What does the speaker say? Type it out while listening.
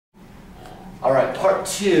All right, part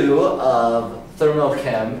 2 of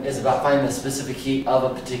Thermochem is about finding the specific heat of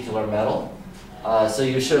a particular metal. So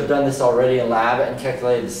you should have done this already in lab and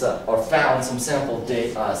calculated or found some sample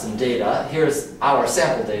data, some data. Here's our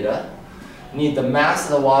sample data. You need the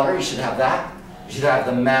mass of the water, you should have that. You should have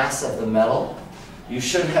the mass of the metal. You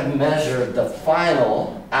should have measured the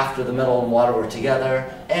final after the metal and water were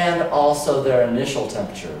together, and also their initial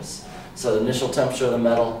temperatures. So the initial temperature of the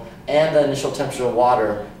metal and the initial temperature of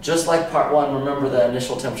water, just like part 1, remember the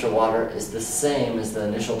initial temperature of water is the same as the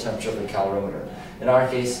initial temperature of the calorimeter. In our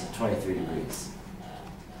case, 23 degrees.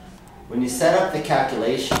 When you set up the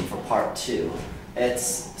calculation for part 2, it's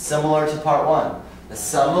similar to part 1. The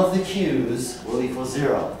sum of the Q's will equal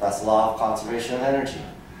 0. That's the law of conservation of energy.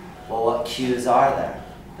 Well, what Q's are there?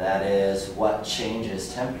 That is, what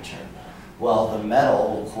changes temperature? Well, the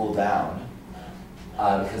metal will cool down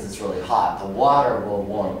because it's really hot. The water will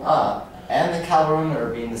warm up, and the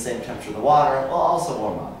calorimeter, being the same temperature of the water, will also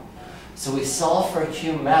warm up. So we solve for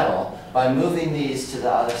Q metal by moving these to the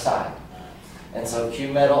other side. And so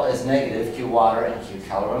Q metal is negative Q water and Q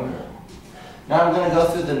calorimeter. Now I'm going to go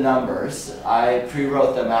through the numbers. I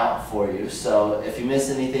pre-wrote them out for you, so if you miss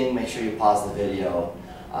anything, make sure you pause the video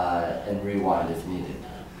and rewind if needed.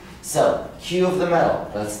 So, Q of the metal,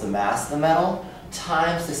 that's the mass of the metal,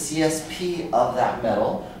 times the CSP of that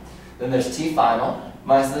metal. Then there's T final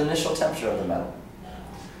minus the initial temperature of the metal.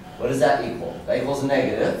 What does that equal? That equals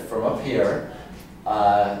negative, from up here,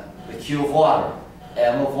 the Q of water.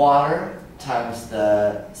 M of water times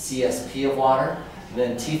the CSP of water, and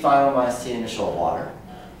then T final minus T initial of water,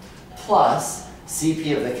 plus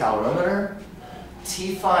CP of the calorimeter,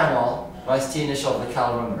 T final minus T initial of the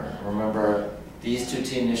calorimeter. Remember, these two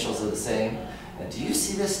T initials are the same. And do you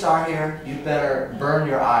see this star here? You better burn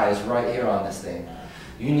your eyes right here on this thing.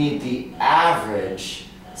 You need the average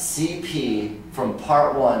CP from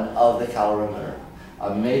part 1 of the calorimeter.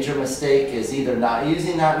 A major mistake is either not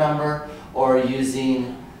using that number or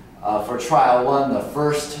using, for trial 1, the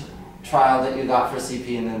first trial that you got for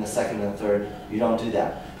CP, and then the second and third. You don't do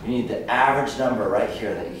that. You need the average number right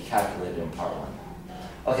here that you calculated in part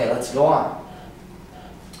 1. Okay, let's go on.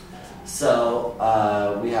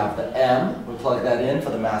 So we have the M, we plug that in for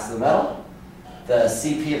the mass of the metal. The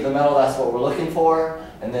CP of the metal, that's what we're looking for.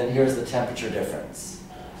 And then here's the temperature difference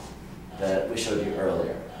that we showed you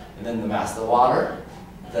earlier. And then the mass of the water,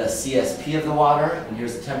 the CSP of the water, and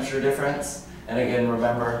here's the temperature difference. And again,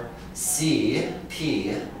 remember,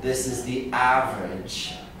 CP, this is the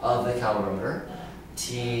average of the calorimeter.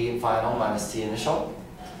 T final minus T initial.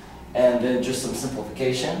 And then just some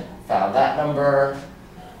simplification, found that number,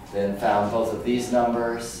 then found both of these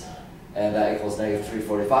numbers, and that equals negative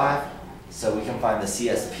 345. So we can find the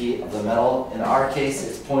CSP of the metal. In our case,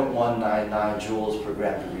 it's 0.199 joules per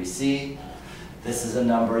gram degree C. This is a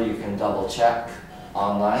number you can double check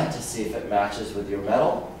online to see if it matches with your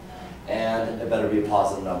metal, and it better be a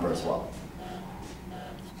positive number as well.